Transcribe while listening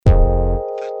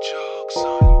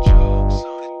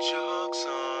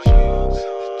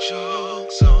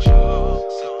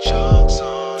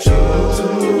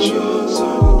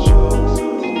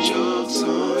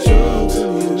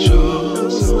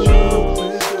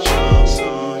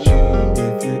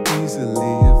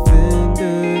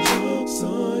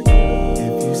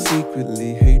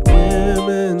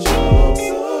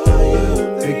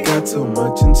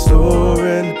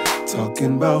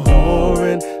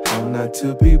not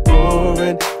to be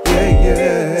boring.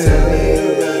 Yeah. Talley,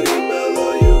 you ready,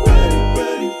 Mellow? You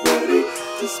ready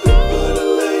to spit for the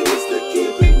ladies that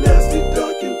keep it nasty,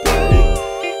 dark and petty.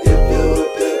 If you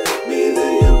would pick me,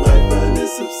 then you might find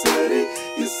this upsetting.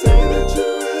 You say that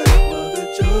you're ready, well the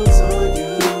joke's on you.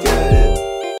 You get it?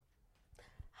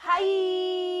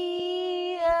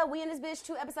 Hi, we in this bitch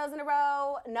 2 episodes in a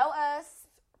row. Know us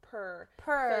Per.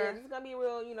 So yeah, this is gonna be a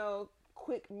real,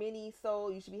 quick mini. So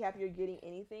you should be happy you're getting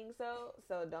anything. So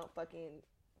don't fucking.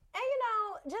 And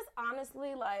just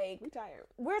honestly,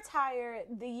 We're tired.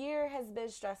 The year has been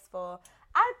stressful.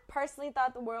 I personally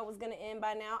thought the world was going to end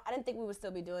by now. I didn't think we would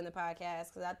still be doing the podcast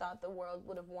because I thought the world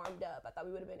would have warmed up. I thought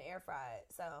we would have been air fried.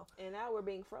 And now we're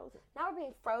being frozen. But,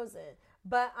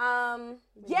 yeah,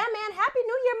 man, Happy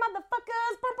New Year,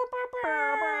 motherfuckers.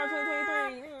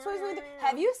 2023.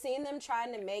 Have you seen them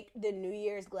trying to make the New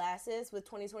Year's glasses with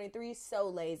 2023? So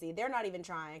lazy. They're not even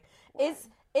trying. Why?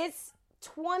 It's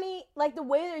 20, the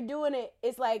way they're doing it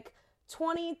is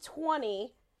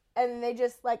 2020, and they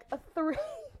just a 3.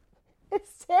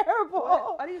 It's terrible.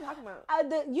 What are you talking about?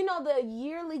 The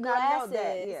yearly glasses. I know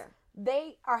that, yeah.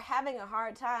 They are having a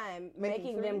hard time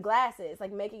making them glasses,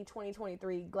 making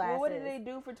 2023 glasses. Well, what did they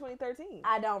do for 2013?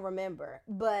 I don't remember,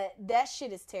 but that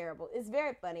shit is terrible. It's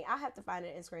very funny. I'll have to find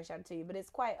it and screenshot it to you, but it's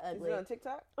quite ugly. Is it on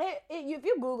TikTok? If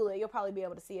you Google it, you'll probably be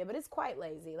able to see it, but it's quite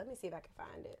lazy. Let me see if I can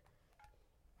find it.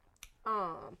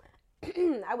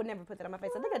 I would never put that on my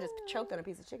face. I think I just choked on a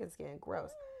piece of chicken skin.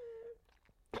 Gross.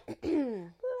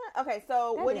 Okay,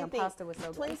 so that what do you think? Pasta was so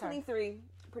 2023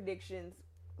 predictions,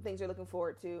 things you're looking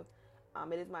forward to.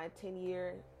 It is my 10th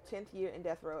year in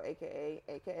death row, aka.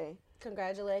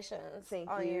 Congratulations. Thank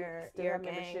on you. your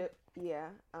membership.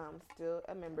 Yeah, still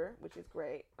a member, which is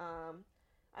great. I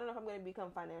don't know if I'm going to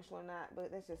become financial or not,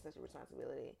 but that's just such a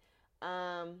responsibility.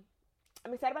 I'm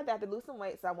excited about that. I have to lose some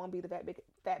weight, so I won't be the fat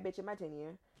bitch in my 10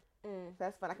 year. So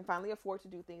that's fun. I can finally afford to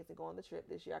do things and go on the trip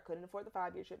this year. I couldn't afford the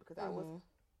 5-year trip because I was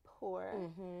poor.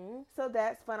 So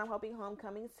that's fun. I'm hoping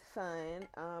homecoming's fun.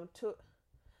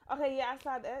 Okay, yeah, I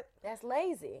saw that. That's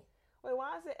lazy. Wait,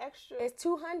 why is it extra? It's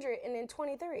 200 and then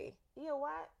 23. Yeah,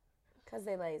 why? Because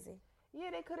they lazy.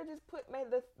 Yeah, they could have just made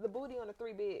the booty on a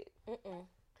 3 bed.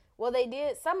 Well, they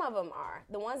did. Some of them are.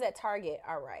 The ones at Target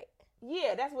are right.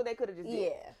 Yeah, that's what they could have just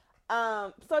did. Yeah.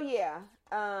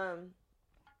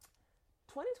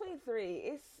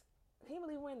 2023. I can't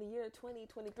believe we're in the year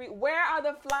 2023. Where are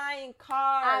the flying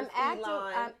cars,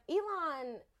 Elon?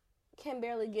 Elon can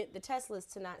barely get the Teslas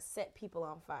to not set people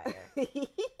on fire.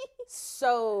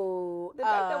 So the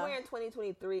fact that we're in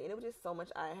 2023, and it was just so much.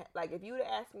 If you would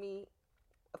have asked me,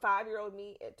 a 5-year-old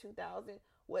me at 2000,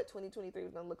 what 2023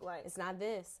 was gonna look like, it's not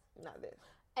this. Not this.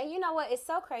 And you know what? It's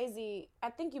so crazy.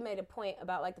 I think you made a point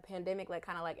about the pandemic,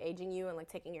 kind of aging you and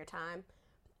taking your time.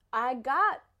 I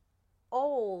got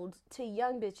old to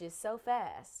young bitches so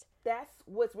fast. That's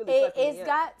what's really fucking It's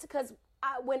got because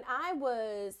when I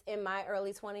was in my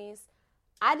early 20s,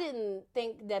 I didn't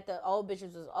think that the old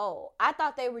bitches was old. I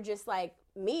thought they were just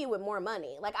me with more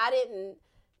money. I didn't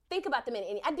think about them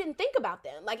I didn't think about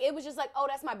them. It was just oh,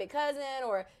 that's my big cousin,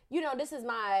 or this is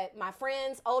my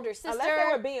friend's older sister. Unless they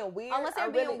were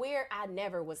being weird, I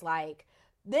never was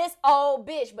this old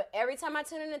bitch. But every time I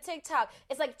tune into TikTok,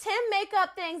 it's 10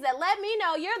 makeup things that let me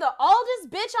know you're the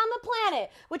oldest bitch on the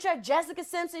planet, which are Jessica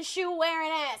Simpson shoe wearing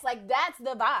ass. That's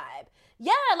the vibe.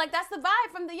 Yeah, that's the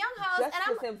vibe from the young hoes.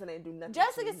 Jessica Simpson ain't do nothing.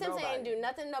 Jessica Simpson ain't do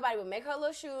nothing. Nobody would make her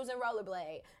little shoes and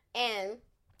rollerblade. And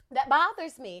that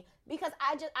bothers me because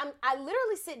I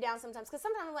literally sit down sometimes because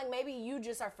sometimes I'm maybe you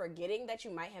just are forgetting that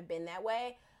you might have been that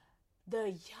way.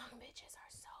 The young bitches are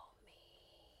so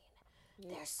mean.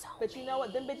 Yeah. They're so mean. But you know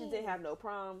what? Them bitches didn't have no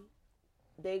prom.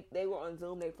 They were on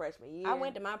Zoom their freshman year. I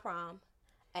went to my prom.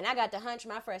 And I got to hunch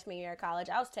my freshman year of college.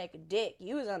 I was taking dick.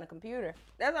 You was on the computer.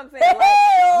 That's what I'm saying. You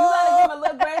gotta give them a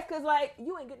little grace because,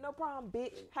 you ain't getting no problem,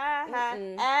 bitch.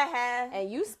 And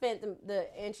you spent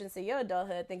the entrance of your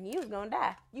adulthood thinking you was gonna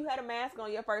die. You had a mask on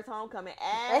your first homecoming. You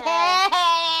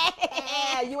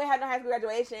ain't had no high school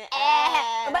graduation. And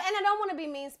I don't want to be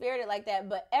mean spirited like that.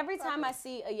 But every time I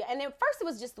see and then first it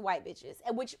was just the white bitches,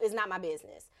 which is not my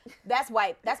business. That's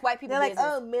white people. They're business.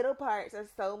 Oh, middle parts are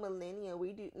so millennial.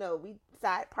 We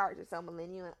side parts are so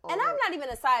millennial. And I'm not even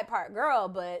a side part girl,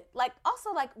 but also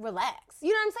relax. You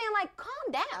know what I'm saying?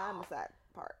 Calm down. I'm a side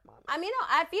part mom. I mean, no,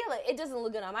 I feel it. It doesn't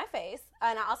look good on my face,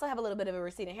 and I also have a little bit of a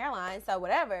receding hairline, so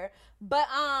whatever. But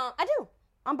I do.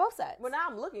 on both sides. Well, now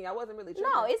I'm looking. I wasn't really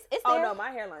tripping. No, it's there. Oh, no, my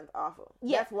hairline's awful.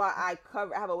 Yeah. That's why I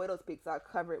have a widow's peak, so I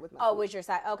cover it with my Oh, foot. with your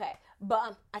side. Okay.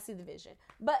 But I see the vision.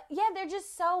 But yeah, they're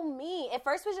just so mean. At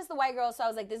first it was just the white girls, so I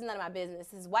was like, this is none of my business.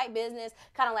 This is white business.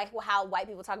 Kind of like how white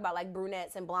people talk about like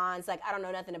brunettes and blondes. Like, I don't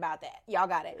know nothing about that. Y'all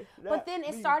got it. But then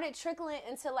it started trickling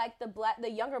into like the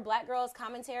younger black girls'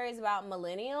 commentaries about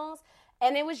millennials.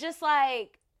 And it was just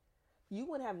like, you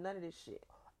wouldn't have none of this shit.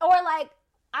 or like,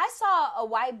 I saw a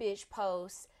white bitch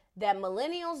post that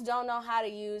millennials don't know how to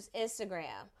use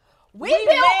Instagram. We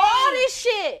built all this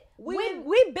shit. We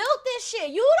built this shit.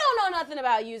 You don't know nothing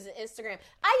about using Instagram.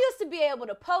 I used to be able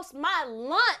to post my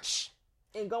lunch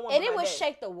And go on and it my would day.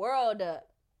 shake the world up.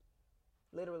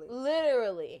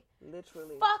 Literally.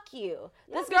 Fuck you.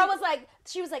 This girl was like,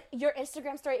 she was like, your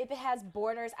Instagram story, if it has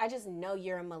borders, I just know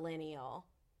you're a millennial.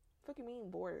 What do you mean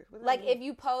borders? What does Like that mean? if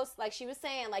you post, like she was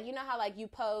saying, like, you know how like you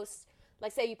post,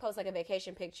 like say you post like a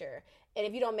vacation picture, and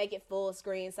if you don't make it full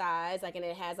screen size, like, and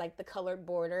it has like the colored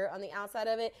border on the outside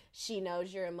of it, she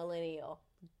knows you're a millennial.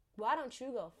 Why don't you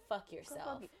go fuck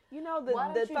yourself? You know Why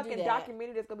don't the you do fucking that?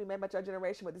 documentary that's gonna be made about your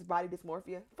generation with this body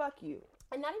dysmorphia? Fuck you.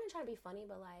 And not even trying to be funny,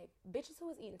 but like bitches who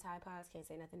was eating Tide Pods can't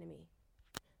say nothing to me.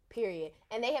 Period.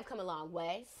 And they have come a long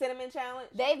way. Cinnamon challenge.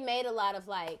 They've made a lot of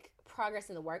like progress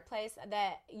in the workplace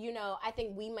that, you know, I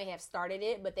think we may have started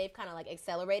it, but they've kind of like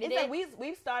accelerated It's it. like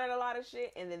we've started a lot of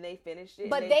shit and then they finished it.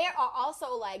 But they are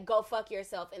also like, go fuck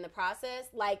yourself in the process.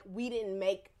 Like, we didn't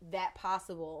make that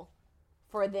possible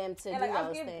for them to do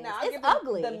those things. It's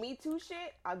ugly. The Me Too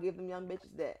shit, I'll give them young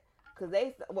bitches that. Because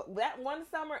that one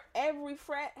summer, every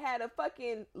frat had a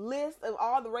fucking list of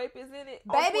all the rapists in it.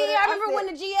 Baby, I remember when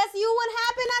the GSU one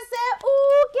happened, I said,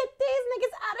 ooh, get these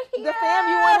niggas out of here. The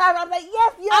FAMU one happened, I was like,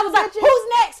 yes, I was like, who's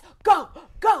next?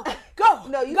 Go.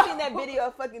 No, you seen that video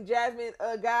of fucking Jasmine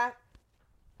guy?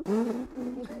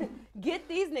 Get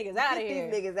these niggas out of here.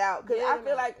 Get these niggas out. Because Get I them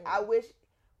feel out. like I wish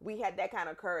we had that kind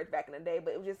of courage back in the day,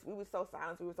 but it was just, we were so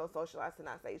silent, we were so socialized to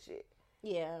not say shit.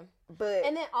 Yeah. But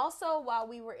And then also while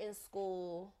we were in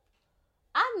school,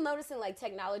 I'm noticing like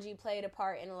technology played a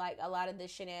part in like a lot of the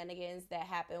shenanigans that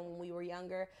happened when we were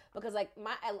younger, because like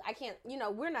I can't, you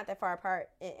know, we're not that far apart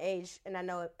in age, and I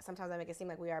know sometimes I make it seem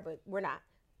like we are, but we're not.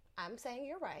 I'm saying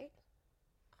you're right.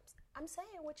 I'm saying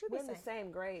what you be we're in saying. the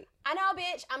same grade. I know,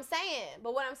 bitch. I'm saying,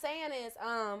 but what I'm saying is,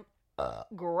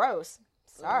 gross.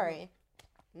 Sorry.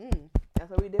 That's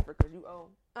why we differ, because you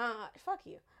old. Fuck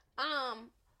you.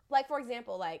 Like for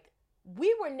example, like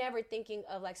we were never thinking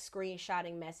of like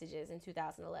screenshotting messages in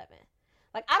 2011.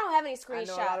 Like I don't have any screenshots.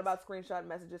 I know a lot about screenshot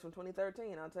messages from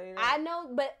 2013. I'll tell you that. I know,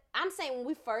 but I'm saying when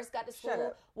we first got to Shut school,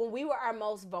 up. when we were our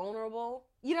most vulnerable,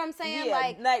 you know what I'm saying?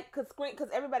 Yeah, like because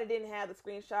everybody didn't have the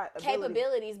screenshot ability.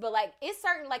 capabilities, but like it's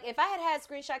certain, like if I had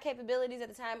screenshot capabilities at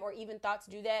the time or even thought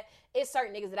to do that, it's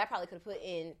certain niggas that I probably could have put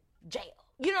in jail.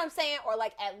 You know what I'm saying? Or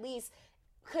like at least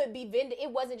could be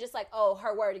it wasn't just like, oh,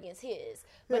 her word against his.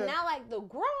 But now like the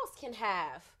girls can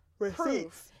have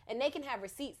proof and they can have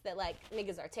receipts that like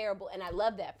niggas are terrible, and I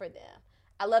love that for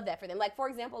them. Like for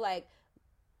example, like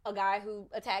a guy who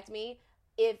attacked me,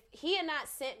 if he had not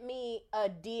sent me a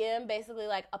DM basically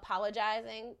like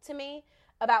apologizing to me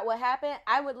about what happened,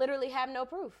 I would literally have no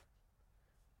proof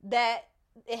that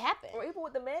it happened. Or even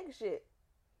with the Meg shit,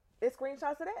 it's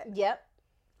screenshots of that. Yep.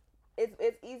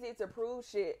 It's easier to prove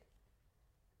shit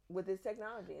with this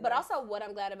technology. But also what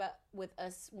I'm glad about with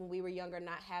us when we were younger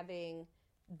not having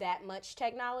that much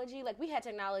technology. Like we had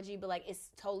technology, but like it's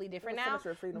totally different It was so now. much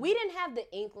more freedom. We didn't have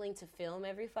the inkling to film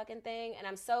every fucking thing, and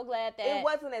I'm so glad that it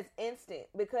wasn't as instant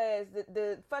because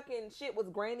the fucking shit was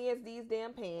grainy as these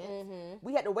damn pants. Mm-hmm.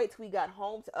 We had to wait till we got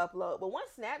home to upload. But once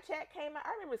Snapchat came out,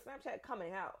 I remember Snapchat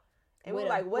coming out. And we were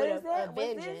like, what is that?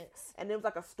 What's this? And it was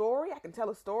like a story. I can tell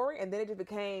a story. And then it just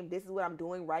became, this is what I'm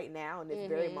doing right now in this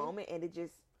very moment. And it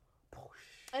just,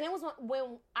 and it was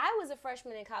when I was a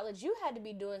freshman in college, you had to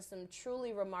be doing some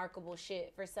truly remarkable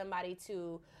shit for somebody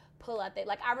to pull out that.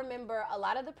 Like, I remember a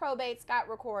lot of the probates got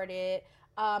recorded.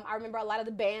 I remember a lot of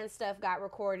the band stuff got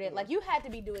recorded. Like, you had to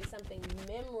be doing something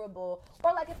memorable.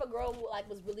 Or, like, if a girl, like,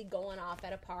 was really going off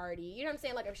at a party. You know what I'm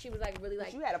saying? Like, if she was, like, really,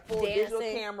 like, you had a full dancing, digital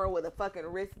camera with a fucking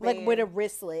wristband. like, with a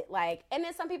wristlet. Like, and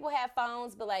then some people had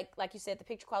phones, but, like you said, the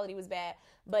picture quality was bad.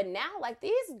 But now, like,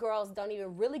 these girls don't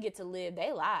even really get to live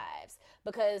their lives.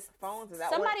 Because Phones is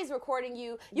somebody's recording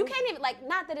you. You can't even, like,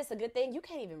 not that it's a good thing. You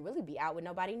can't even really be out with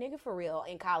nobody, nigga, for real,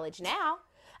 in college now.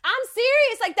 I'm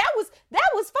serious. Like, that was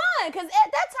fun. Because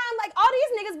at that time, like, all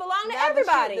these niggas belong to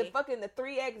everybody. The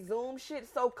 3X Zoom shit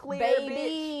so clear,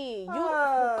 baby. bitch.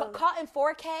 You caught in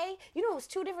 4K. You know, it was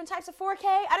 2 different types of 4K.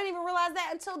 I didn't even realize that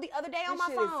until the other day on my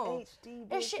phone. Is HD,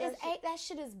 bitch. That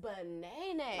shit is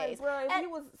bananas. Like, bro, if you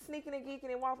was sneaking and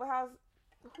geeking in Waffle House,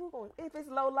 if it's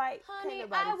low light, honey,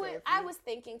 I was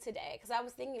thinking today, because I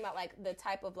was thinking about like the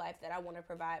type of life that I want to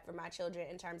provide for my children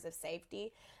in terms of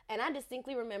safety, and I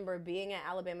distinctly remember being at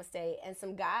Alabama State and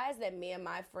some guys that me and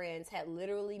my friends had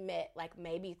literally met like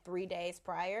maybe 3 days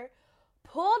prior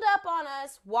pulled up on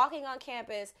us walking on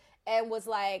campus and was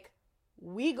like,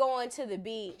 we going to the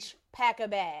beach, pack a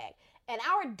bag. And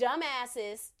our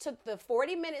dumbasses took the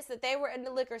 40 minutes that they were in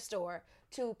the liquor store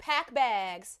to pack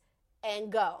bags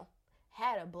and go.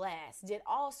 Had a blast. Did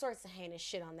all sorts of heinous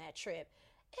shit on that trip.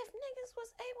 If niggas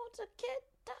was able to get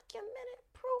documented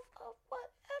proof of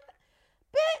whatever,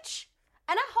 bitch.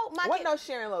 And I hope my Wasn't no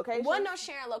sharing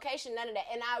location. None of that.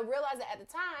 And I realized that at the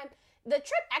time, the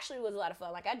trip actually was a lot of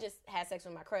fun. Like, I just had sex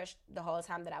with my crush the whole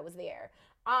time that I was there.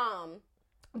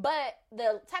 But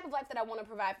the type of life that I want to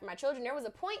provide for my children, there was a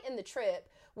point in the trip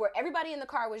where everybody in the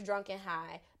car was drunk and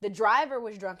high. The driver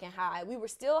was drunk and high. We were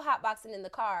still hotboxing in the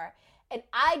car. And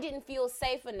I didn't feel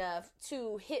safe enough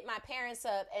to hit my parents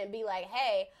up and be like,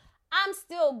 hey, I'm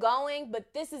still going,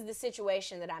 but this is the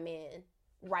situation that I'm in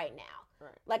right now.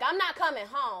 Right. Like, I'm not coming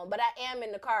home, but I am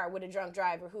in the car with a drunk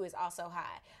driver who is also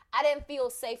high. I didn't feel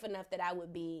safe enough that I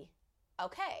would be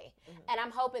okay. Mm-hmm. And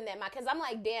I'm hoping that because I'm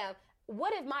like, damn,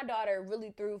 what if my daughter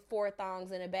really threw 4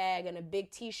 thongs in a bag and a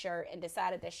big T-shirt and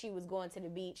decided that she was going to the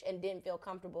beach and didn't feel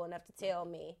comfortable enough to tell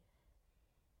me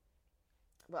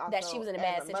also, that she was in a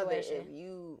bad situation? Mother, if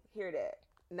you hear that,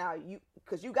 now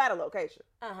because you got a location,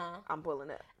 I'm pulling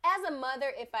up. As a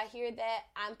mother, if I hear that,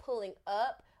 I'm pulling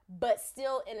up, but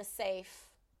still in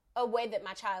a way that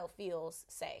my child feels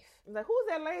safe. Like, who's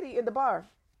that lady in the bar?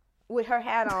 With her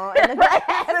hat on and the black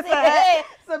hat.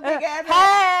 Some big ass hat.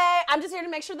 Hey, I'm just here to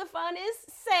make sure the fun is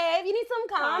safe. You need some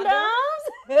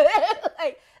condoms?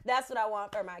 Like, that's what I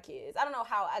want for my kids. I don't know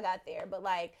how I got there, but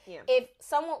like, if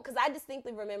someone, because I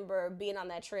distinctly remember being on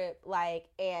that trip, like,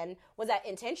 and was I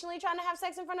intentionally trying to have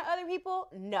sex in front of other people?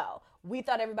 No. We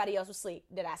thought everybody else was asleep.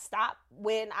 Did I stop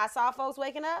when I saw folks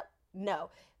waking up? No.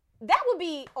 That would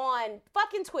be on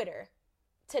fucking Twitter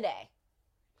today.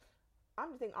 I'm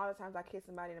just thinking all the times I kissed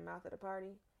somebody in the mouth at a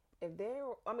party. If they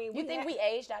were, you think we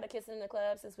aged out of kissing in the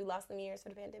club since we lost them years for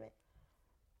the pandemic?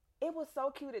 It was so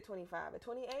cute at 25. At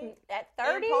 28? At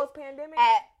 30? Post-pandemic?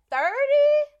 At 30?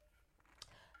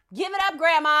 Give it up,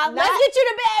 Grandma. Let's get you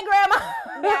to bed, Grandma.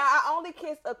 Now, I only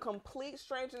kissed a complete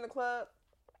stranger in the club,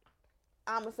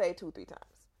 I'm going to say 2-3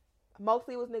 times.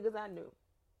 Mostly it was niggas I knew.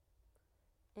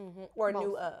 Mm-hmm. Or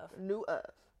knew of. Knew of.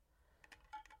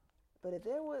 But if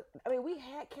there was, we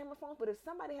had camera phones, but if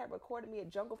somebody had recorded me at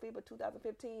Jungle Fever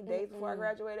 2015, days before I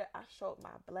graduated, I showed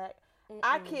my black.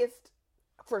 I kissed,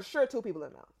 for sure, 2 people in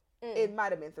the mouth. It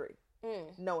might have been 3,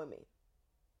 knowing me.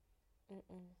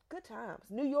 Good times.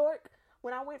 New York,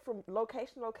 when I went from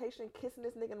location to location, kissing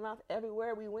this nigga in the mouth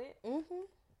everywhere we went.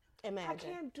 Imagine. I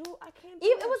can't do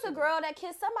it was a girl that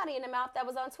kissed somebody in the mouth that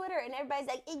was on Twitter, and everybody's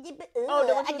like, the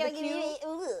one I can't get it.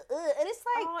 And it's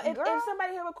like, girl. If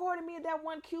somebody had recorded me at that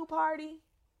one Q party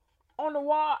on the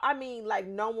wall, like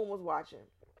no one was watching.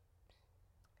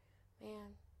 Man.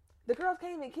 The girls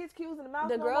can't even kiss Q's in the mouth.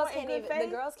 The girls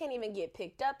can't even get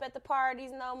picked up at the parties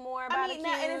no more. And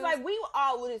it's like we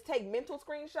all would just take mental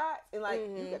screenshots and like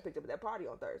you got picked up at that party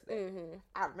on Thursday.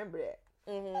 I remember that.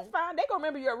 That's fine. They gonna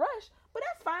remember your rush, but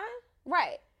that's fine.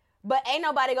 Right. But ain't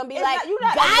nobody gonna be you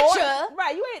not gotcha.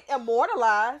 Right. You ain't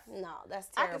immortalized. No, that's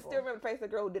terrible. I can still remember the face of the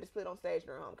girl who did a split on stage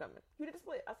during homecoming. You did a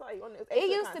split. I saw you on it. It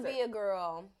used to be a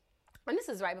girl, and this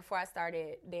is right before I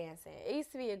started dancing. It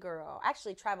used to be a girl. I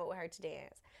actually traveled with her to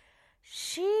dance.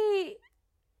 She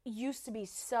used to be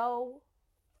so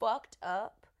fucked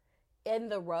up in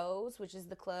the Rose, which is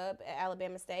the club at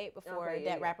Alabama State before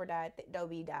rapper died,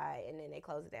 Dobie died, and then they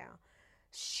closed it down.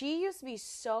 She used to be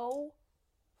so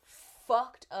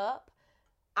fucked up.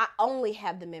 I only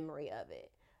have the memory of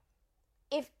it.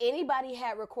 If anybody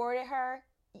had recorded her,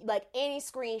 like any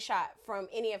screenshot from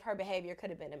any of her behavior could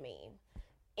have been a meme.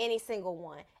 Any single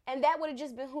one. And that would have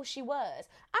just been who she was.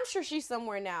 I'm sure she's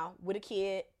somewhere now with a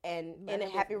kid and in a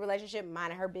happy relationship,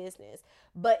 minding her business.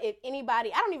 But if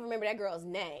anybody, I don't even remember that girl's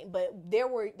name, but there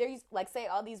used, like, say,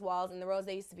 all these walls in the Rose,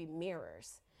 they used to be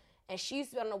mirrors. And she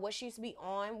used to, I don't know what she used to be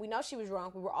on. We know she was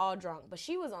drunk. We were all drunk. But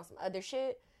she was on some other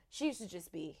shit. She used to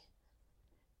just be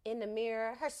in the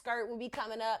mirror. Her skirt would be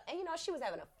coming up. And, she was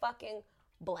having a fucking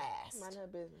blast. Mind her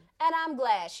business. And I'm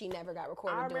glad she never got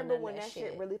recorded. I remember when that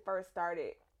shit really first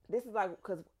started this is like,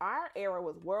 because our era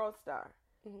was World Star.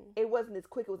 It wasn't as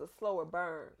quick. It was a slower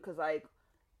burn. Because, like,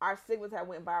 our Sigmas had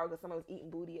went viral because somebody was eating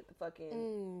booty at the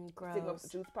fucking Sigma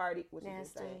juice party, which is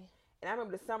insane. And I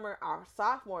remember the summer, our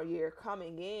sophomore year,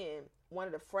 coming in, one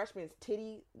of the freshmen's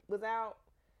titty was out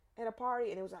at a party,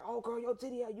 and it was like, oh, girl, your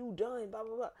titty, are you done? Blah,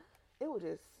 blah, blah. It was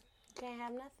just... Can't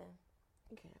have nothing.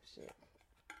 You can't have shit.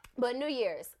 But New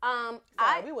Year's.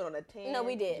 We went on a tangent. No,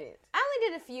 we did. I only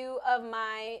did a few of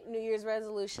my New Year's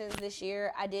resolutions this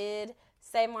year. I did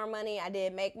save more money. I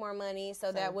did make more money,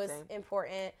 so that was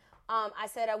important. I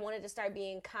said I wanted to start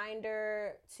being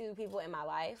kinder to people in my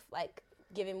life, like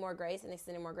giving more grace and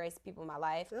extending more grace to people in my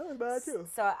life. That was bad too.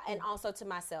 So, and also to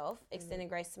myself, extending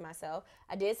grace to myself.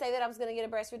 I did say that I was going to get a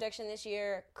breast reduction this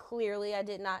year. Clearly, I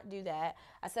did not do that.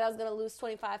 I said I was going to lose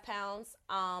 25 pounds.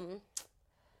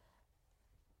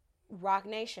 Rock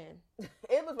Nation.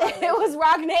 It was Rock Nation. It was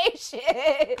Rock Nation.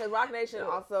 Because Rock Nation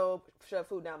also shoved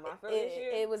food down my throat this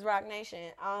year. It was Rock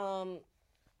Nation.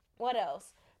 What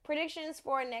else? Predictions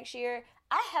for next year.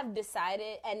 I have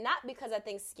decided, and not because I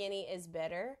think skinny is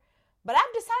better, but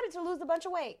I've decided to lose a bunch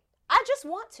of weight. I just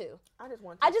want to.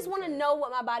 I just want to know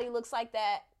what my body looks like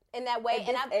that in that way.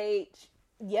 At this age.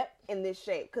 Yep. In this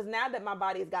shape. Because now that my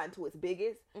body has gotten to its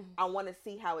biggest, I want to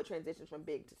see how it transitions from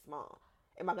big to small.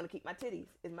 Am I going to keep my titties?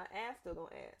 Is my ass still going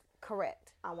to ass?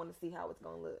 Correct. I want to see how it's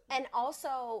going to look. And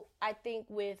also, I think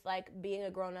with, like, being a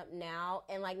grown-up now,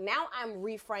 and, like, now I'm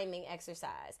reframing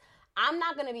exercise. I'm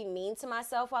not going to be mean to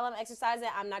myself while I'm exercising.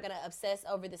 I'm not going to obsess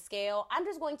over the scale. I'm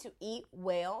just going to eat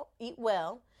well,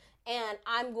 and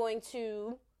I'm going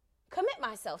to commit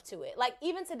myself to it. Like,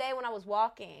 even today when I was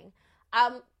walking,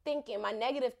 I'm thinking, my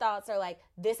negative thoughts are like,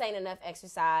 this ain't enough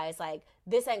exercise, like,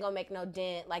 this ain't gonna make no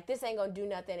dent, like, this ain't gonna do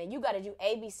nothing, and you gotta do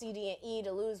A, B, C, D, and E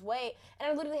to lose weight. And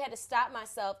I literally had to stop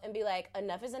myself and be like,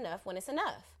 enough is enough when it's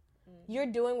enough. You're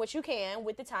doing what you can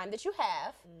with the time that you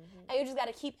have, and you just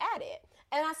gotta keep at it.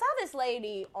 And I saw this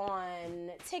lady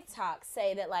on TikTok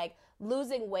say that, like,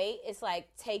 losing weight is like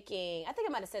taking, I think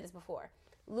I might have said this before,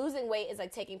 losing weight is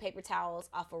like taking paper towels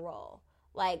off a roll.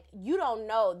 Like, you don't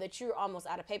know that you're almost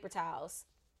out of paper towels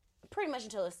pretty much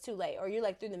until it's too late, or you're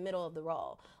like through the middle of the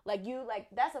roll. Like,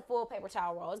 that's a full paper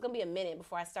towel roll. It's gonna be a minute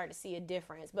before I start to see a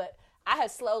difference, but I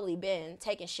have slowly been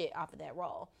taking shit off of that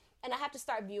roll. And I have to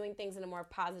start viewing things in a more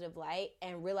positive light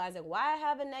and realizing why I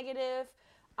have a negative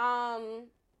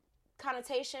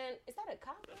connotation. Is that a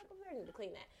cobweb? I need to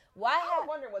clean that. Why I was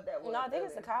wondering what that was. No, I think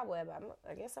it's a cobweb.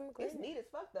 I guess I'm gonna clean it. It's neat as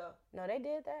fuck, though. No, they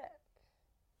did that.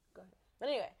 Go ahead. But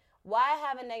anyway, why I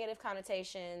have a negative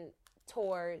connotation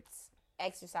towards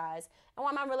exercise, and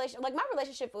why my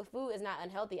relationship with food is not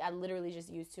unhealthy. I literally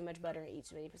just use too much butter and eat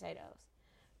too many potatoes.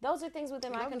 Those are things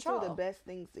within my control. Those are the best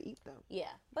things to eat, though.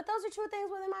 Yeah, but those are two things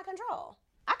within my control.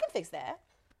 I can fix that.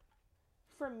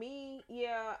 For me,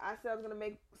 yeah, I said I was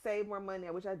gonna save more money,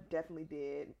 which I definitely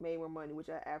did. Made more money, which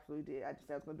I absolutely did. I just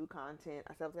said I was gonna do content.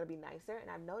 I said I was gonna be nicer,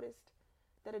 and I've noticed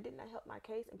that it did not help my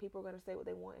case, and people are gonna say what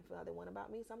they want and feel how they want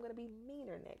about me. So I'm gonna be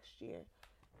meaner next year.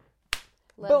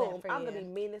 Boom! I'm gonna be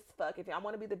mean as fuck. If I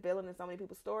want to be the villain in so many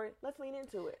people's story, let's lean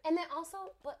into it. And then also,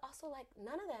 like,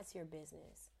 none of that's your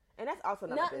business. And that's also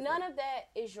not my business. None of that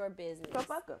is your business. So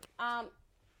fuck them.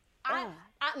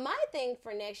 My thing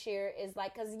for next year is,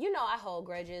 like, because, you know, I hold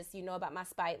grudges. You know about my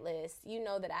spite list. You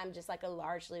know that I'm just, like, a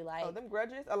largely, like... Oh, them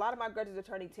grudges? A lot of my grudges are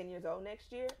turning 10 years old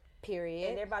next year. Period.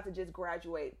 And they're about to just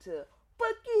graduate to,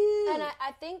 fuck you! And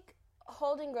I think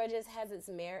holding grudges has its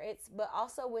merits, but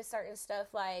also with certain stuff,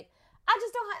 like...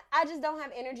 I just don't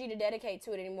have energy to dedicate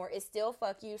to it anymore. It's still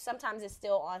fuck you. Sometimes it's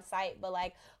still on site, but,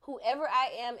 like, whoever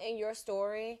I am in your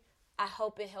story, I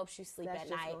hope it helps you sleep at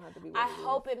night. I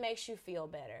hope it makes you feel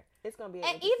better. It's gonna be.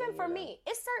 And even for me,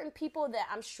 it's certain people that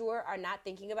I'm sure are not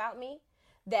thinking about me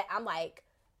that I'm like,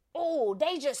 oh,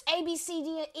 they just A, B, C,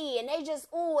 D, and E, and they just,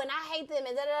 oh, and I hate them,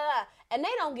 and da da da, and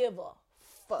they don't give a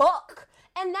fuck.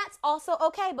 And that's also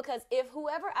okay, because if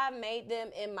whoever I made them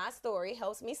in my story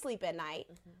helps me sleep at night,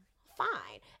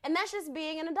 fine. And that's just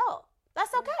being an adult.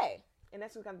 That's okay. And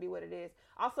that's just gonna be what it is.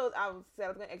 Also, I said I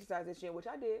was gonna exercise this year, which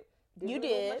I did. You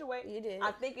did. You did.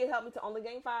 I think it helped me to only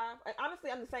gain 5. And honestly,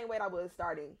 I'm the same weight I was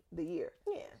starting the year.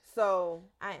 Yeah. So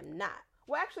I am not.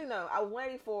 Well, actually, no. I was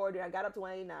 184. Then I got up to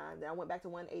 189. Then I went back to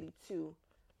 182.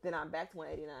 Then I'm back to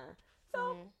 189.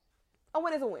 So a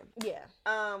win is a win. Yeah.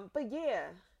 But yeah.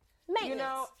 Maintenance. You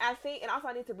know, I think, and also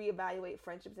I need to reevaluate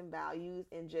friendships and values,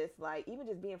 and just like even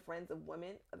just being friends of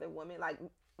other women. Like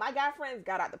my guy friends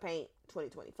got out the paint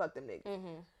 2020. Fuck them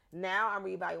niggas. Now I'm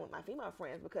reevaluating my female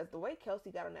friends, because the way Kelsey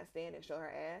got on that stand and showed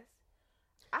her ass,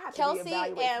 I have to reevaluate.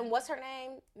 Kelsey and what's her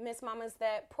name? Miss Mama's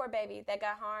that poor baby that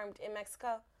got harmed in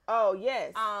Mexico. Oh,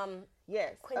 yes.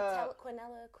 Yes. Quinella.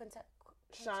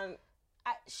 Sean.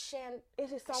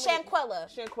 It's just so Shanquella.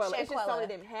 Shanquella. It's just so many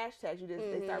them hashtags.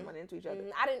 They start running into each other.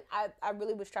 I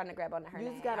really was trying to grab onto her name.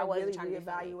 You just gotta really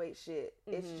reevaluate shit.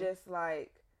 It's just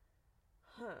like,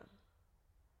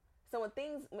 So when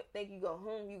things make you go,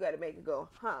 you gotta make it go,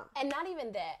 And not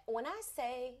even that. When I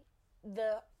say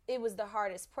it was the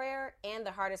hardest prayer and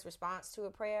the hardest response to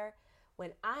a prayer,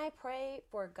 when I prayed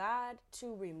for God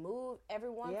to remove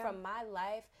everyone from my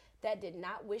life that did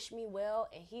not wish me well,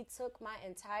 and he took my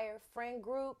entire friend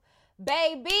group,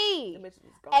 baby.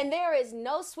 And there is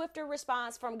no swifter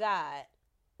response from God.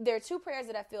 There are two prayers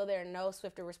that I feel there are no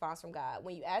swifter response from God.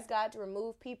 When you ask God to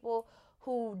remove people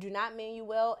who do not mean you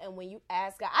well, and when you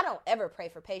ask God, I don't ever pray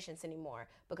for patience anymore,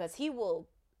 because he will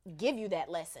give you that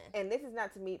lesson. And this is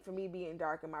not for me being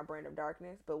dark in my brand of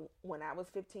darkness, but when I was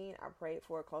 15, I prayed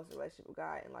for a closer relationship with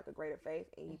God and like a greater faith,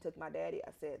 and he took my daddy.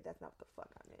 I said, that's not what the fuck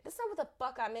I meant. That's not what the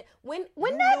fuck I meant. When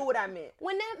you knew what I meant.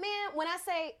 When that man, when I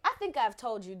say, I think I've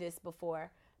told you this before,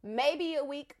 maybe a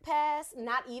week passed,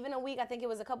 not even a week, I think it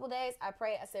was a couple days, I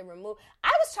prayed, I said, remove.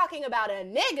 I was talking about a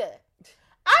nigga.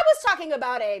 I was talking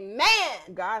about a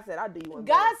man. God said, I'll do you one.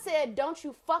 God said, don't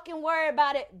you fucking worry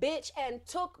about it, bitch, and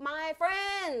took my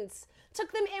friends.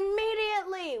 Took them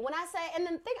immediately. When I say, and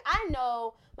then I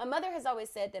know, my mother has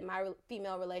always said that my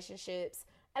female relationships,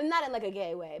 and not in like a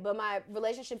gay way, but my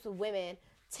relationships with women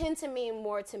tend to mean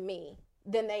more to me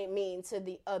than they mean to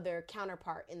the other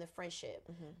counterpart in the friendship.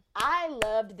 I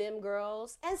loved them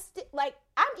girls, and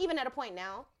I'm even at a point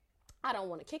now, I don't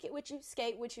want to kick it with you,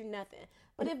 skate with you, nothing.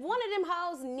 But if one of them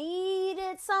hoes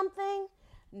needed something,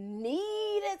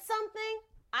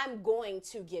 I'm going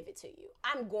to give it to you.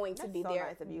 I'm going to be there.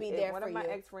 Nice of you. Be if there one for of my you.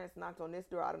 ex-friends knocked on this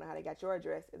door, I don't know how they got your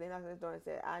address. If they knocked on this door and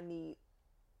said, I need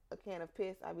a can of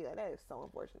piss, I'd be like, that is so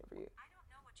unfortunate for you. I don't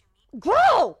know what you mean.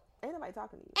 Girl! Ain't nobody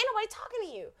talking to you. Ain't nobody talking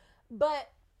to you.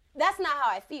 But that's not how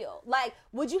I feel. Like,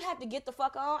 would you have to get the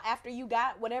fuck on after you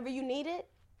got whatever you needed?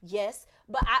 Yes,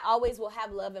 but I always will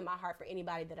have love in my heart for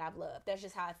anybody that I've loved. That's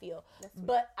just how I feel.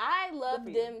 But I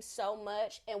loved them so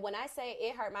much, and when I say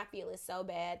it hurt my feelings so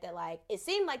bad that, like, it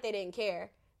seemed like they didn't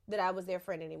care that I was their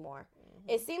friend anymore.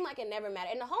 It seemed like it never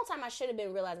mattered. And the whole time I should have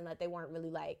been realizing that they weren't really,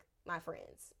 like, my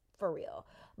friends, for real.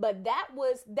 But that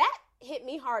hit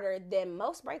me harder than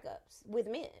most breakups with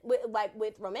men,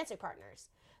 with romantic partners.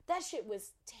 That shit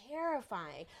was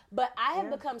terrifying. But I have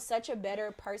become such a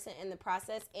better person in the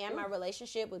process, and my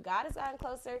relationship with God has gotten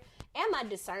closer, and my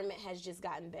discernment has just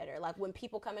gotten better. Like, when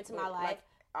people come into my life,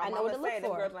 I know what to look for.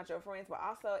 Them girls not your friends, but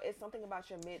also it's something about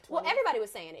your mid-20s. Well, everybody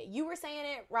was saying it. You were saying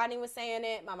it. Rodney was saying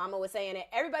it. My mama was saying it.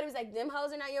 Everybody was like, them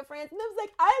hoes are not your friends. And I was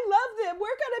like, I love them. We're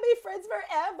going to be friends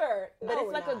forever. But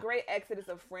it's like a great exodus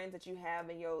of friends that you have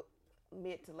in your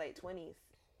mid to late 20s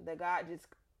that God just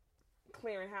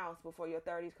clearing house before your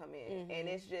 30s come in. And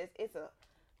it's a,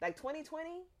 like 2020,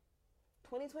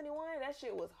 2021, that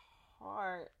shit was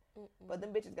hard. But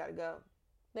them bitches got to go.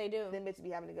 They do. Them bitches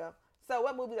be having to go. So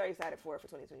what movies are you excited for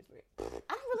 2023? I don't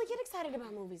really get excited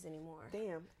about movies anymore.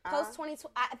 Damn. Post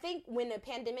 2020, I think when the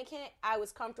pandemic hit, I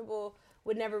was comfortable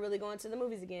with never really going to the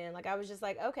movies again. Like, I was just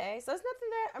like, okay, so it's nothing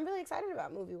that I'm really excited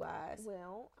about movie-wise.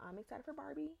 Well, I'm excited for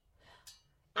Barbie.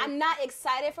 I'm not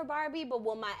excited for Barbie, but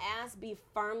will my ass be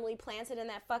firmly planted in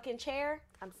that fucking chair?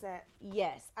 I'm sad.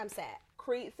 Yes, I'm sad.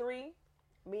 Creed 3,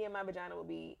 me and my vagina will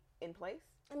be in place.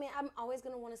 I mean, I'm always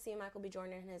going to want to see Michael B.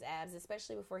 Jordan in his abs,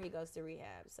 especially before he goes to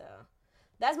rehab. So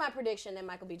that's my prediction, that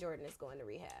Michael B. Jordan is going to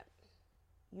rehab.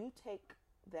 You take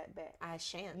that back. I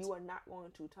shan't. You are not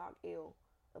going to talk ill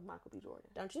of Michael B. Jordan.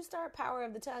 Don't you start power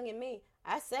of the tongue in me.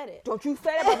 I said it. Don't you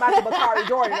say that about Michael Bacardi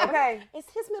Jordan, okay? Is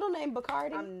his middle name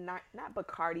Bacardi? I'm not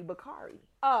Bacardi, Bakari.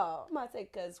 Oh, I'm about to say,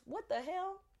 because what the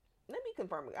hell? Let me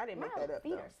confirm it. I didn't make that up,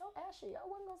 feet though. are so ashy. I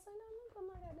wasn't going to say nothing. Put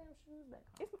my goddamn shoes back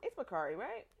on. It's Bakari,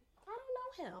 right? I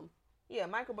don't know him. Yeah,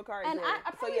 Michael Bacardi And Jordan.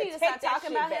 I probably need to stop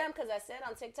talking about him, because I said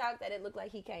on TikTok that it looked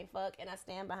like he can't fuck, and I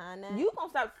stand behind that. You gonna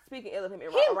stop speaking ill of him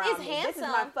around me. Handsome. This is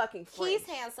my fucking friend. He's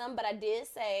handsome, but I did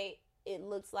say it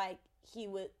looks like he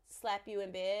would slap you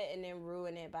in bed and then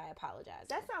ruin it by apologizing.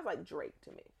 That sounds like Drake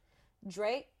to me.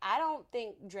 Drake, I don't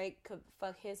think Drake could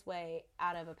fuck his way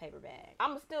out of a paper bag.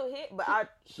 I'm still hit, but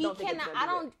He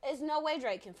cannot. There's no way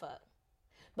Drake can fuck,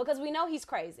 because we know he's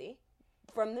crazy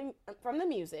from the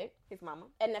music. His mama.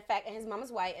 And the fact, and his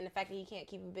mama's white, and the fact that he can't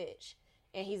keep a bitch,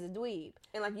 and he's a dweeb.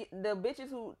 And like the bitches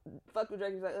who fuck with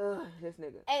Drake is like, ugh, this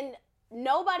nigga. And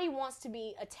nobody wants to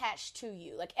be attached to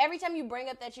you. Like, every time you bring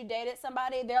up that you dated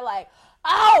somebody, they're like,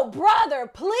 oh, brother,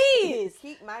 please.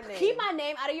 Keep my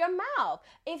name out of your mouth.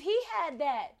 If he had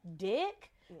that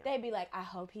dick, they'd be like, I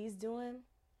hope he's doing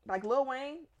Like Lil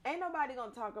Wayne, ain't nobody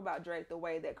gonna talk about Drake the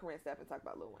way that Corinne Steffens talk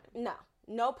about Lil Wayne.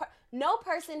 No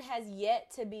person has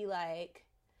yet to be like,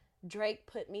 Drake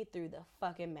put me through the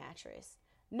fucking mattress.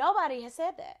 Nobody has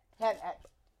said that.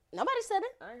 Nobody said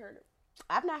it. I ain't heard it.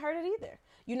 I've not heard it either.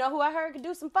 You know who I heard could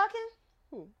do some fucking?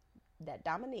 Who? That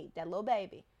Dominique, that little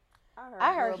baby.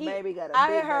 I heard baby got a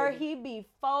big baby. He be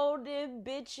folding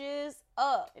bitches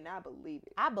up. And I believe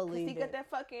it. I believe it. He got that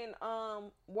fucking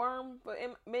worm for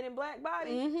Men in Black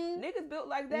body. Mm-hmm. Niggas built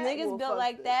like that. Niggas built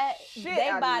like that.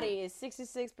 Their body is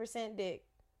 66% dick.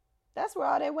 That's where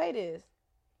all their weight is.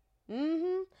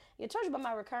 Mm-hmm. You told you about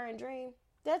my recurring dream.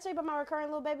 Did I tell you about my recurring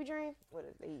little baby dream? What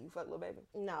is it? You fuck little baby?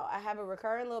 No, I have a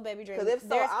recurring little baby dream. Because if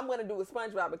so, I'm gonna do a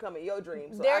SpongeBob becoming your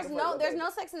dream. So there's no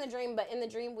sex in the dream, but in the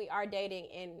dream we are dating,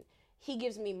 and he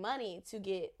gives me money to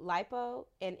get lipo,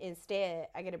 and instead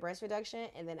I get a breast reduction,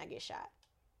 and then I get shot.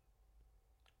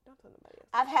 Don't tell nobody else.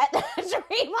 I've had that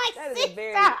dream like that 6 is a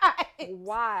very times.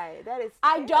 Why? That is.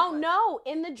 I don't know.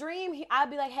 In the dream,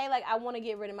 I'd be like, hey, like I want to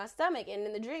get rid of my stomach, and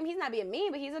in the dream, he's not being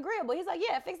mean, but he's agreeable. He's like,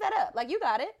 yeah, fix that up. Like you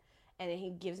got it. And then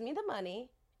he gives me the money,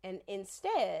 and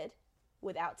instead,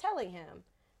 without telling him,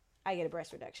 I get a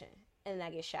breast reduction, and then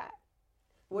I get shot.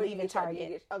 Leaving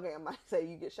Target. Okay, I'm about to say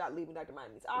you get shot leaving Dr.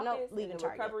 Miami's office. No, leaving in the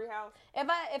Target. Recovery house.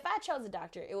 If I chose a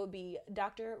doctor, it would be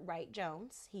Dr. Wright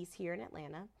Jones. He's here in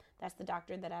Atlanta. That's the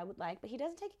doctor that I would like, but he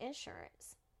doesn't take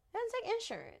insurance.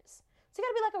 So you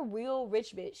gotta be like a real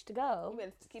rich bitch to go. You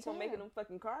better keep on making them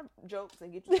fucking car jokes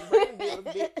and get you some brand deals,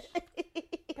 bitch.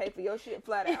 Pay for your shit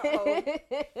flat out.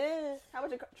 How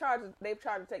much they've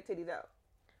charged to take titties out?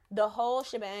 The whole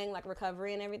shebang, like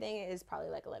recovery and everything, is probably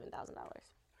like $11,000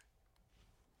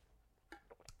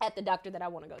 at the doctor that I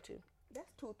want to go to.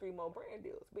 That's 2-3 more brand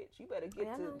deals, bitch. You better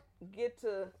get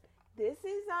to. This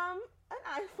is an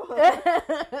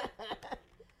iPhone.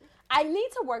 I need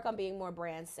to work on being more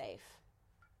brand safe.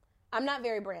 I'm not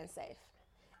very brand safe,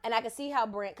 and I can see how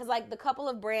because like the couple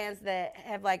of brands that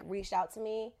have like reached out to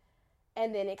me,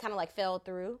 and then it kind of like fell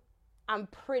through. I'm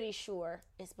pretty sure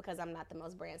it's because I'm not the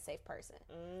most brand safe person.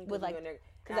 With like,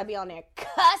 because I be on there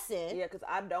cussing. Yeah, because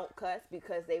I don't cuss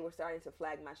because they were starting to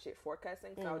flag my shit for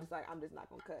cussing. So I was just like, I'm just not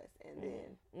gonna cuss. And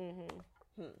then,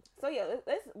 So yeah,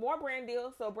 let's more brand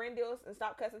deals. So brand deals and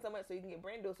stop cussing so much so you can get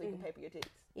brand deals so you can pay for your titties.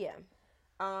 Yeah.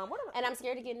 And I'm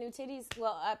scared to get new titties.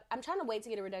 Well, I'm trying to wait to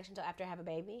get a reduction until after I have a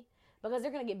baby because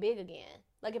they're gonna get big again.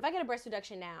 Like if I get a breast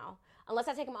reduction now, unless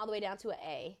I take them all the way down to an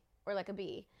A or like a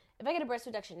B. If I get a breast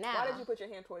reduction now... Why did you put your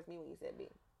hand towards me when you said B?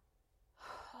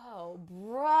 Oh,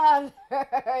 brother.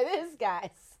 This guy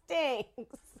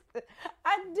stinks.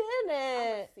 I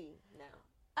didn't. See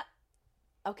now.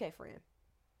 Okay, friend.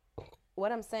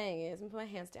 What I'm saying is, I'm put my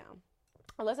hands down.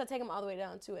 Unless I take them all the way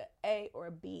down to an A or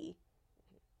a B,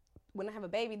 when I have a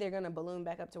baby, they're going to balloon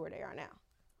back up to where they are now.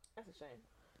 That's a shame.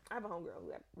 I have a homegirl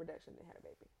who had reduction and had a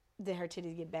baby. Did her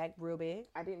titties get back real big?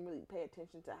 I didn't really pay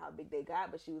attention to how big they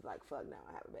got, but she was like, fuck, now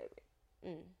I have a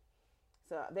baby.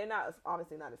 So they're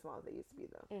obviously not as small as they used to be,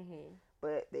 though.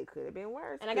 But they could have been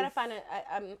worse. And I got to find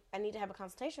I need to have a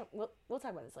consultation. We'll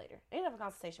talk about this later. I need to have a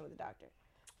consultation with the doctor.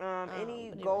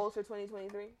 Any goals for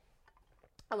 2023?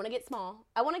 I want to get small.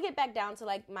 I want to get back down to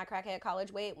like my crackhead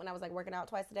college weight when I was like working out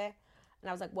twice a day. And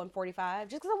I was like 145,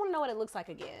 just because I want to know what it looks like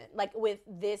again. Like with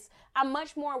this, I'm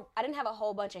much more, I didn't have a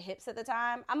whole bunch of hips at the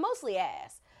time. I'm mostly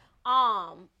ass.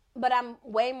 But I'm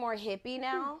way more hippie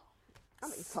now.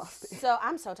 I'm exhausted. So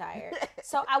I'm so tired.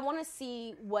 So I want to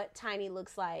see what tiny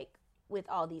looks like with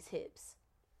all these hips.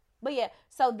 But yeah,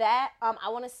 so that, I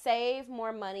want to save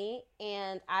more money,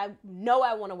 and I know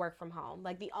I want to work from home.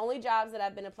 Like the only jobs that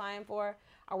I've been applying for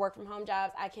are work from home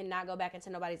jobs. I cannot go back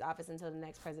into nobody's office until the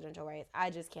next presidential race.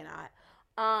 I just cannot.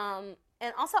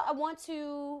 And also I want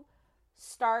to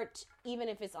start, even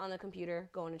if it's on the computer,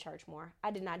 going to church more.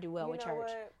 I did not do well with church.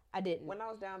 What? I didn't. When I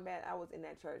was down bad, I was in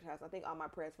that church house. I think all my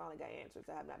prayers finally got answered,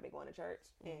 so I have not been going to church.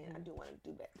 And I do want to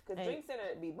do that. Because Dream Center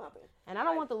would be bumping. And I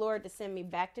don't want the Lord to send me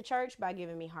back to church by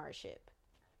giving me hardship.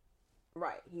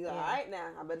 Right. He's like, all right,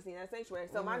 now, I better see that sanctuary.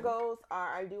 So my goals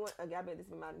are, this has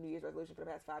been my New Year's resolution for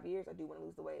the past 5 years. I do want to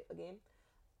lose the weight again.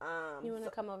 You want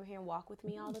to come over here and walk with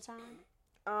me all the time?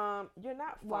 You're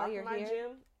not while far you're from my here?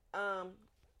 gym.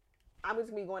 I'm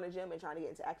just going to be going to gym and trying to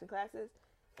get into acting classes.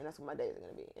 And that's what my days are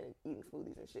going to be. And eating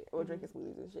smoothies and shit. Or drinking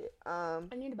smoothies and shit.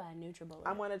 I need to buy a NutriBullet.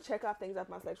 I want to check off things off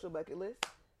my sexual bucket list.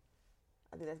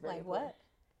 I think that's very important.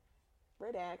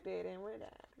 What? Redacted.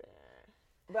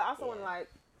 But I also want to like,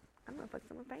 I'm going to fuck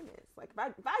someone famous. Like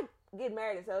if I get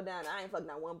married and settle down, I ain't fucking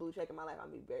not one blue check in my life, I'm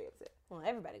going to be very upset. Well,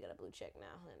 everybody got a blue check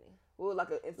now, honey. Well,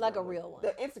 like a real one.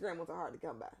 The Instagram ones are hard to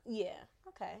come by. Yeah.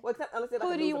 Okay. Well, except unless they're like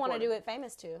who do you want to do it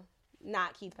famous to?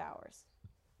 Not Keith Powers.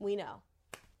 We know.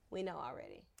 We know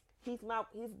already. He's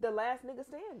the last nigga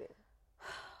standing.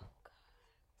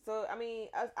 So I mean,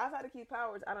 outside of Keith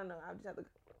Powers, I don't know. I just have to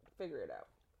figure it out.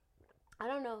 I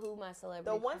don't know who my celebrity.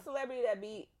 The one celebrity that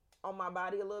be on my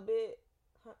body a little bit,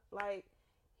 like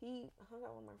he hung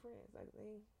out with my friends. Like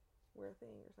they wear a thing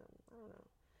or something. I don't know.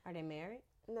 Are they married?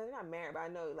 No, they're not married, but I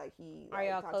know like he. Are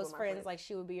y'all talked close to friends? Like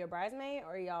she would be your bridesmaid,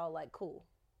 or y'all like cool?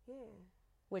 Yeah.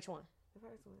 Which one? The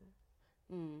first one.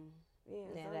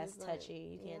 Yeah, so that's just touchy.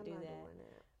 You can't I'm do not that. doing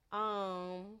that.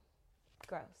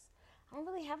 Gross. I don't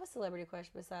really have a celebrity crush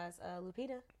besides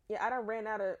Lupita. Yeah, I done ran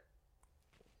out of.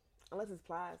 Unless it's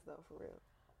Plies though, for real.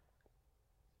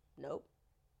 Nope.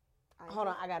 Hold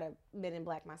on, I got a Men in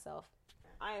Black myself.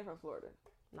 I am from Florida.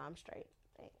 No, I'm straight.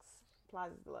 Thanks.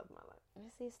 Plies is the love of my life.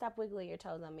 Let's see, stop wiggling your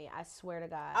toes on me. I swear to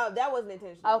God. Oh, that wasn't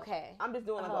intentional. Okay. I'm just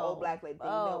doing like an old black lady thing.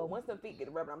 No, once the feet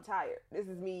get rubbing, I'm tired. This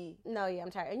is me. No, yeah,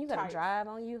 I'm tired. And you got to drive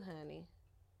on you, honey.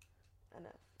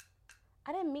 Enough.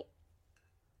 I didn't mean.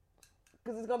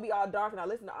 Because it's going to be all dark and I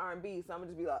listen to R&B, so I'm going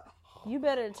to just be like. You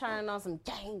better turn on some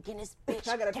gang in this bitch.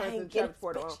 I got to turn some Travis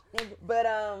Porter on. But,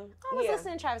 I was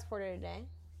listening to Travis Porter today.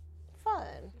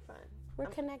 Fun. We're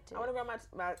connected. I want to grow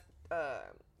my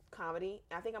comedy.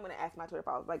 I think I'm going to ask my Twitter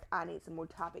followers, like, I need some more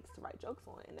topics to write jokes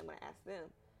on, and I'm going to ask them.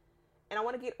 And I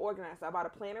want to get organized. So I bought a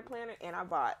planner, and I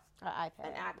bought an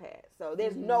iPad. So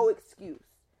there's no excuse.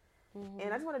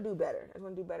 And I just want to do better. I just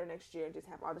want to do better next year and just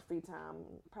have all the free time.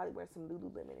 Probably wear some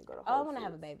Lululemon and go to Whole Foods. I want to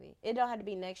have a baby. It don't have to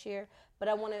be next year, but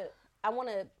I want to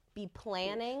be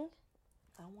planning.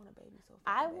 I want a baby so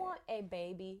I bad. want a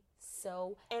baby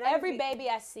so. And every baby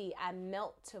I see, I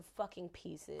melt to fucking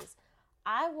pieces.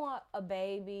 I want a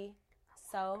baby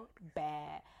so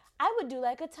bad. I would do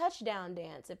like a touchdown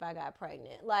dance if I got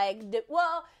pregnant. Like,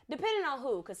 depending on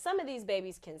who, because some of these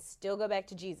babies can still go back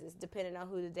to Jesus, depending on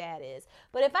who the dad is.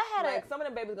 But if I had some of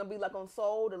them babies gonna be like on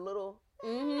Soul, the little,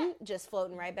 just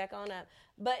floating right back on up.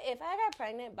 But if I got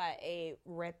pregnant by a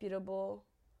reputable,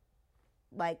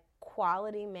 like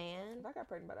quality man, if I got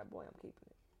pregnant by that boy, I'm keeping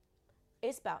it.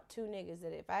 It's about two niggas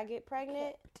that if I get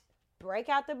pregnant. Bring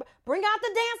out the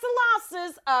dancing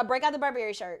losses. Break out the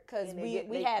Burberry shirt because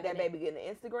we have that baby getting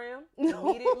an Instagram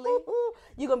immediately.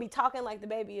 You gonna be talking like the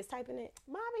baby is typing it.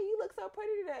 Mommy, you look so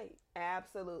pretty today.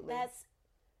 Absolutely. That's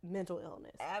mental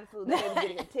illness. Absolutely. That baby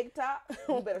getting a TikTok.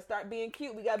 You better start being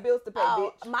cute. We got bills to pay,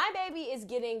 bitch. My baby is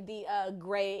getting the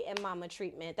Gray and Mama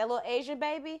treatment. That little Asian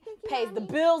baby pays the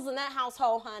bills in that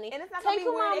household, honey. And it's not gonna be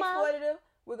weird and exploitative.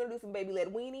 We're gonna do some baby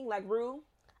led weaning like Rue.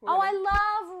 I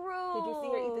love Rue. Did you see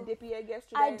her eat the dippy egg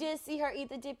yesterday? I did see her eat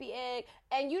the dippy egg.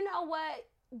 And you know what?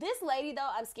 This lady,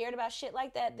 though, I'm scared about shit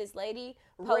like that. This lady.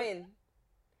 Ren.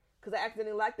 Because I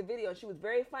accidentally liked the video and she was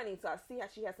very funny. So I see how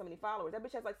she has so many followers. That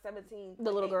bitch has like 17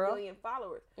 million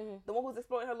followers. Mm-hmm. The one who's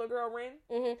exploiting her little girl, Ren.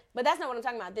 Mm-hmm. But that's not what I'm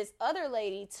talking about. This other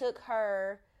lady took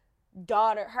her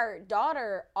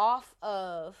daughter off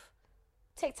of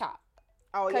TikTok.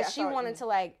 Oh, yeah. Because she wanted to,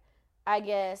 like, I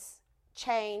guess,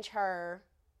 change her.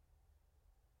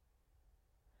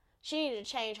 She needed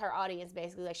to change her audience,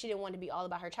 basically. Like, she didn't want to be all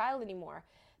about her child anymore.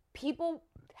 People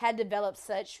had developed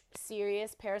such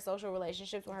serious parasocial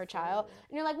relationships with her child.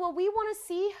 And you're like, well, we want to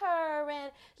see her.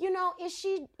 And, you know, is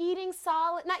she eating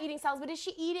not eating solids, but is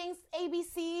she eating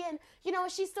ABC? And, you know,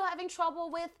 is she still having trouble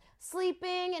with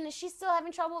sleeping? And is she still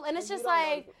having trouble? And it's just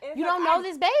like, you don't know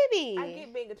this baby. I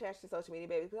get being attached to social media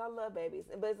babies because I love babies.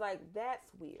 But it's like, that's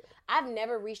weird. I've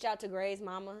never reached out to Gray's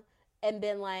mama and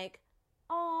been like,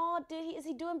 oh, is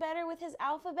he doing better with his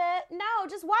alphabet? No,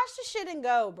 just watch the shit and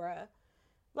go, bruh.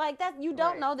 Like that, you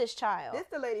don't know this child. This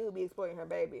the lady who be exploiting her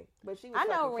baby, but she was I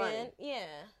know funny. Ren,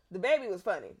 yeah. The baby was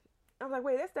funny. I was like,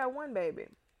 wait, that's that one baby.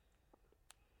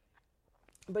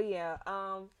 But yeah,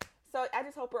 so I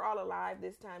just hope we're all alive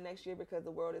this time next year because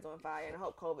the world is on fire, and I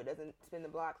hope COVID doesn't spin the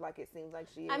block like it seems like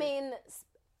she is. I mean,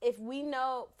 if we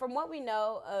know, from what we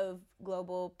know of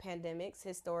global pandemics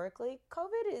historically,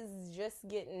 COVID is just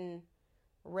getting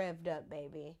revved up,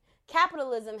 baby.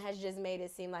 Capitalism has just made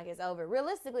it seem like it's over.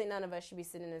 Realistically, none of us should be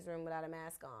sitting in this room without a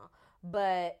mask on.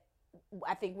 But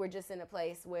I think we're just in a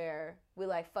place where we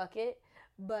like, fuck it.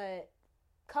 But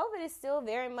COVID is still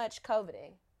very much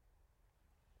COVIDing.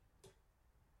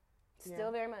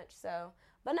 Still very much so.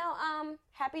 But no,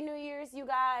 Happy New Year's, you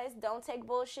guys. Don't take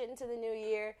bullshit into the new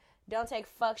year. Don't take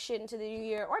fuck shit into the new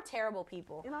year. Or terrible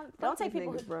people. Don't take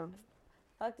people niggas, bro.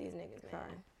 Fuck these niggas, man.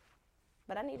 Sorry.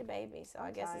 But I need a baby, so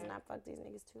I guess it's not fuck these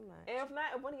niggas too much. And if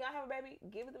not, if one of y'all have a baby,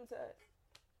 give them to us.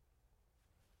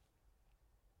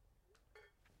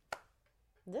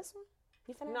 This one?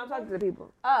 You finna No, I'm talking to the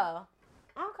people. Oh.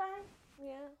 Okay.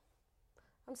 Yeah.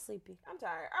 I'm sleepy. I'm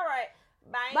tired. All right.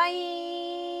 Bye.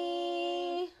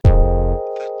 Bye.